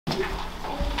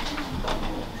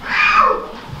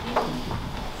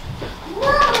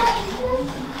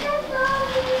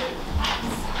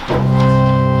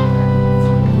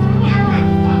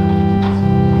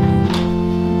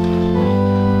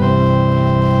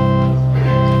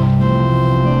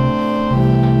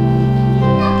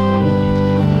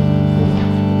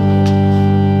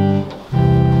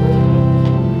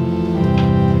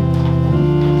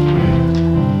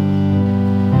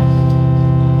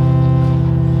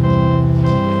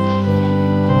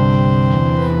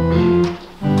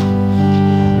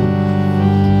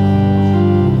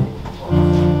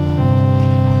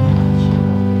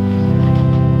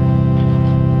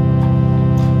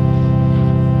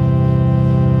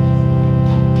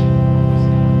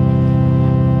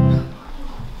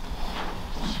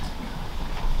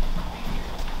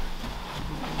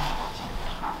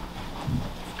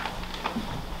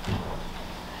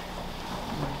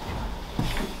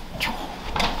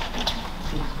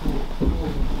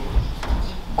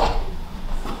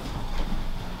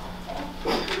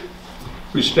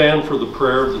We stand for the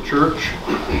prayer of the church.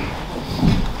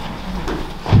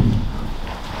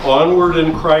 Onward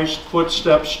in Christ's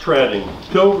footsteps treading,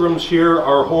 pilgrims here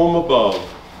our home above,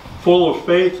 full of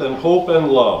faith and hope and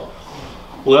love.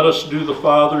 Let us do the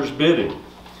Father's bidding.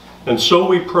 And so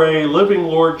we pray, living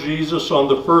Lord Jesus, on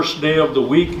the first day of the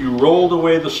week you rolled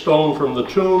away the stone from the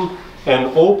tomb and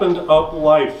opened up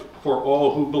life for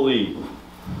all who believe.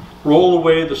 Roll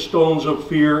away the stones of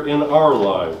fear in our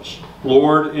lives.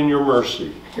 Lord, in your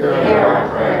mercy, hear our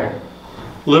prayer.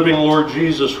 Living Lord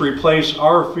Jesus, replace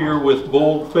our fear with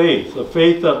bold faith, a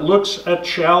faith that looks at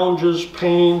challenges,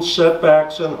 pain,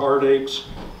 setbacks, and heartaches,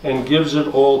 and gives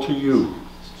it all to you.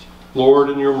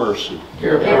 Lord, in your mercy,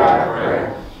 hear our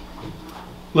prayer.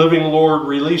 Living Lord,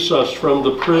 release us from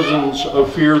the prisons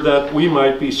of fear that we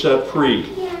might be set free.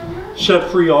 Set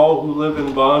free all who live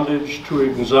in bondage to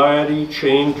anxiety,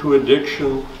 chained to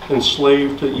addiction,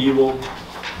 enslaved to evil.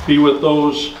 Be with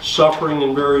those suffering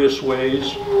in various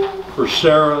ways. For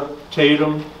Sarah,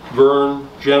 Tatum, Vern,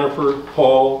 Jennifer,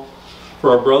 Paul,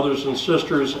 for our brothers and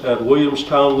sisters at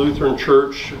Williamstown Lutheran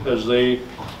Church as they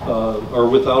are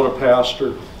without a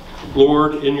pastor.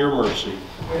 Lord, in your mercy,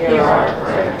 hear our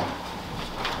prayer.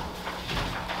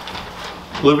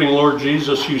 Living Lord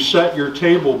Jesus, you set your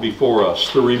table before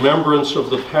us, the remembrance of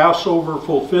the Passover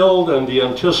fulfilled and the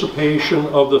anticipation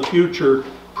of the future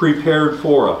prepared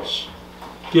for us.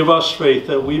 Give us faith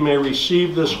that we may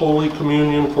receive this Holy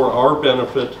Communion for our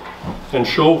benefit and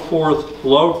show forth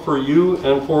love for you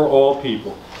and for all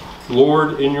people.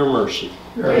 Lord, in your mercy,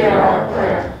 hear our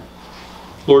prayer.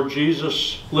 Lord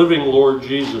Jesus, living Lord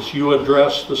Jesus, you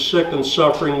address the sick and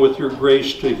suffering with your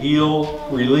grace to heal,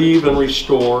 relieve, and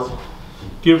restore.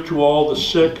 Give to all the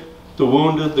sick, the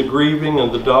wounded, the grieving,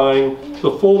 and the dying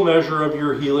the full measure of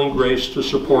your healing grace to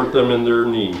support them in their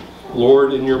need.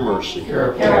 Lord, in your mercy, hear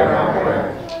our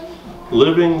prayer.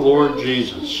 Living Lord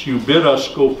Jesus, you bid us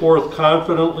go forth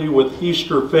confidently with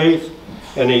Easter faith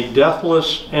and a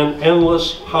deathless and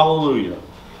endless hallelujah.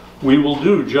 We will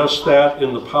do just that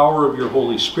in the power of your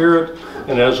Holy Spirit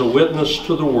and as a witness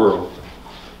to the world.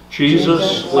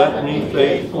 Jesus, let me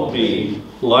faithful be,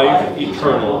 life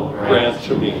eternal grant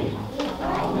to me.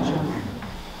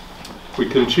 We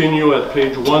continue at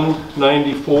page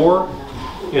 194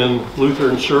 in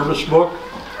Lutheran Service Book,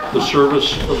 the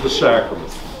Service of the Sacrament.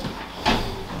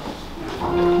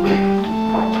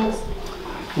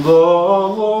 The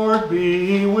Lord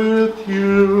be with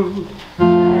you.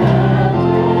 And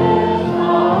with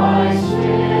my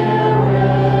spirit.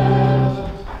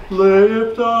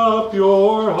 Lift up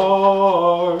your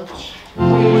hearts. We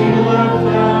lift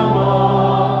them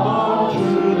up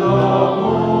unto the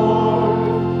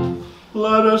Lord.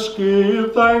 Let us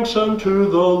give thanks unto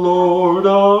the Lord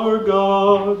our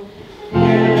God.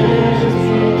 It is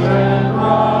meet and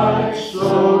right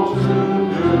so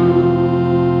to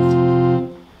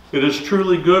do. It is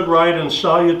truly good, right, and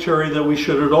salutary that we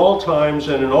should at all times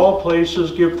and in all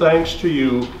places give thanks to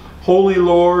you, Holy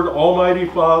Lord, Almighty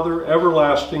Father,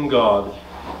 everlasting God.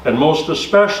 And most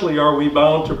especially are we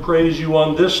bound to praise you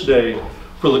on this day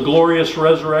for the glorious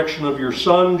resurrection of your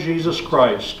Son, Jesus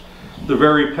Christ, the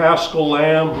very Paschal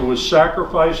Lamb who was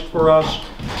sacrificed for us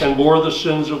and bore the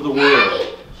sins of the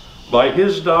world. By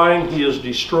his dying he has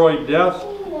destroyed death,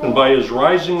 and by his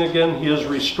rising again he has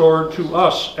restored to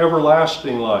us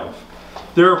everlasting life.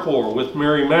 Therefore, with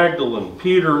Mary Magdalene,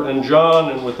 Peter, and John,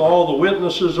 and with all the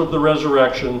witnesses of the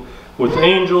resurrection, with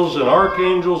angels and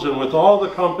archangels, and with all the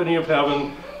company of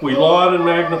heaven, we laud and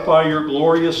magnify your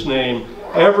glorious name,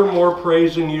 evermore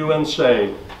praising you and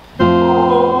say, Holy,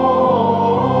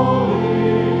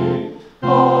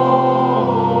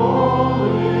 holy,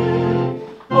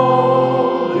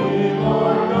 holy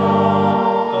Lord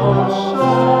God of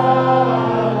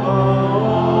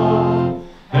Sabaoth,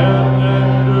 heaven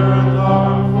and earth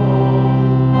are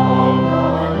full of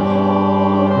your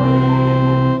glory.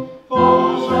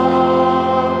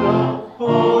 Hosanna,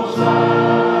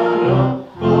 Hosanna,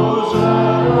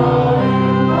 Hosanna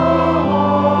in the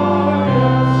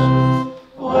highest.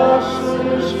 Blessed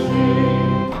is he,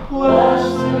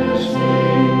 blessed is he,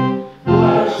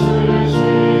 blessed is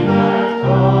he that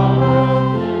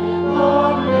cometh in the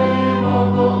name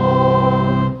of the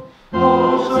Lord.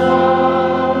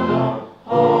 Hosanna,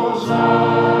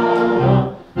 Hosanna,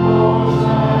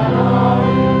 Hosanna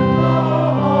in the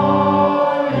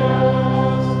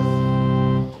highest.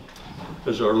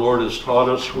 As our Lord has taught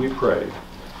us, we pray.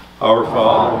 Our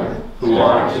Father, who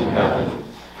art in heaven,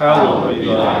 hallowed be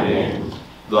thy name.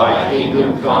 thy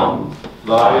kingdom come,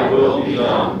 thy will be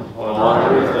done,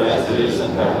 on earth as it is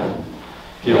in heaven.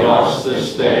 Give us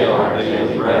this day our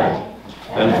daily bread,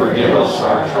 and forgive us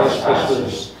our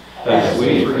trespasses, as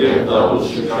we forgive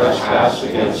those who trespass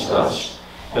against us.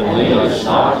 And lead us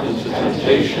not into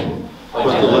temptation,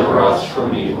 but deliver us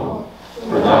from evil.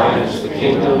 For thine is the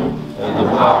kingdom, and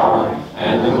the power,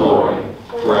 and the glory,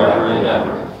 forever and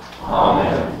ever.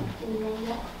 Amen.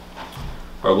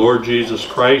 Our Lord Jesus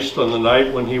Christ, on the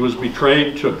night when he was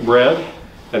betrayed, took bread,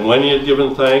 and when he had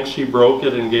given thanks, he broke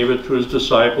it and gave it to his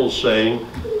disciples, saying,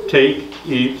 "Take,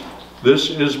 eat, this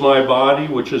is my body,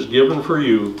 which is given for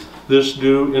you. This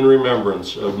do in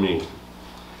remembrance of me."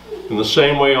 In the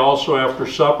same way also after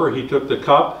supper he took the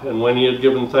cup, and when he had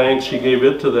given thanks, he gave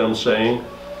it to them, saying,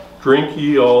 "Drink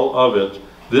ye all of it.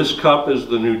 This cup is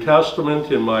the New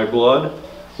Testament in my blood,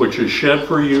 which is shed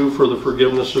for you for the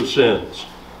forgiveness of sins.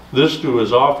 This do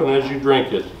as often as you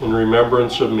drink it in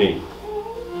remembrance of me."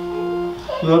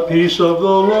 The peace of the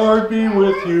Lord be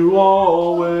with you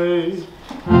always.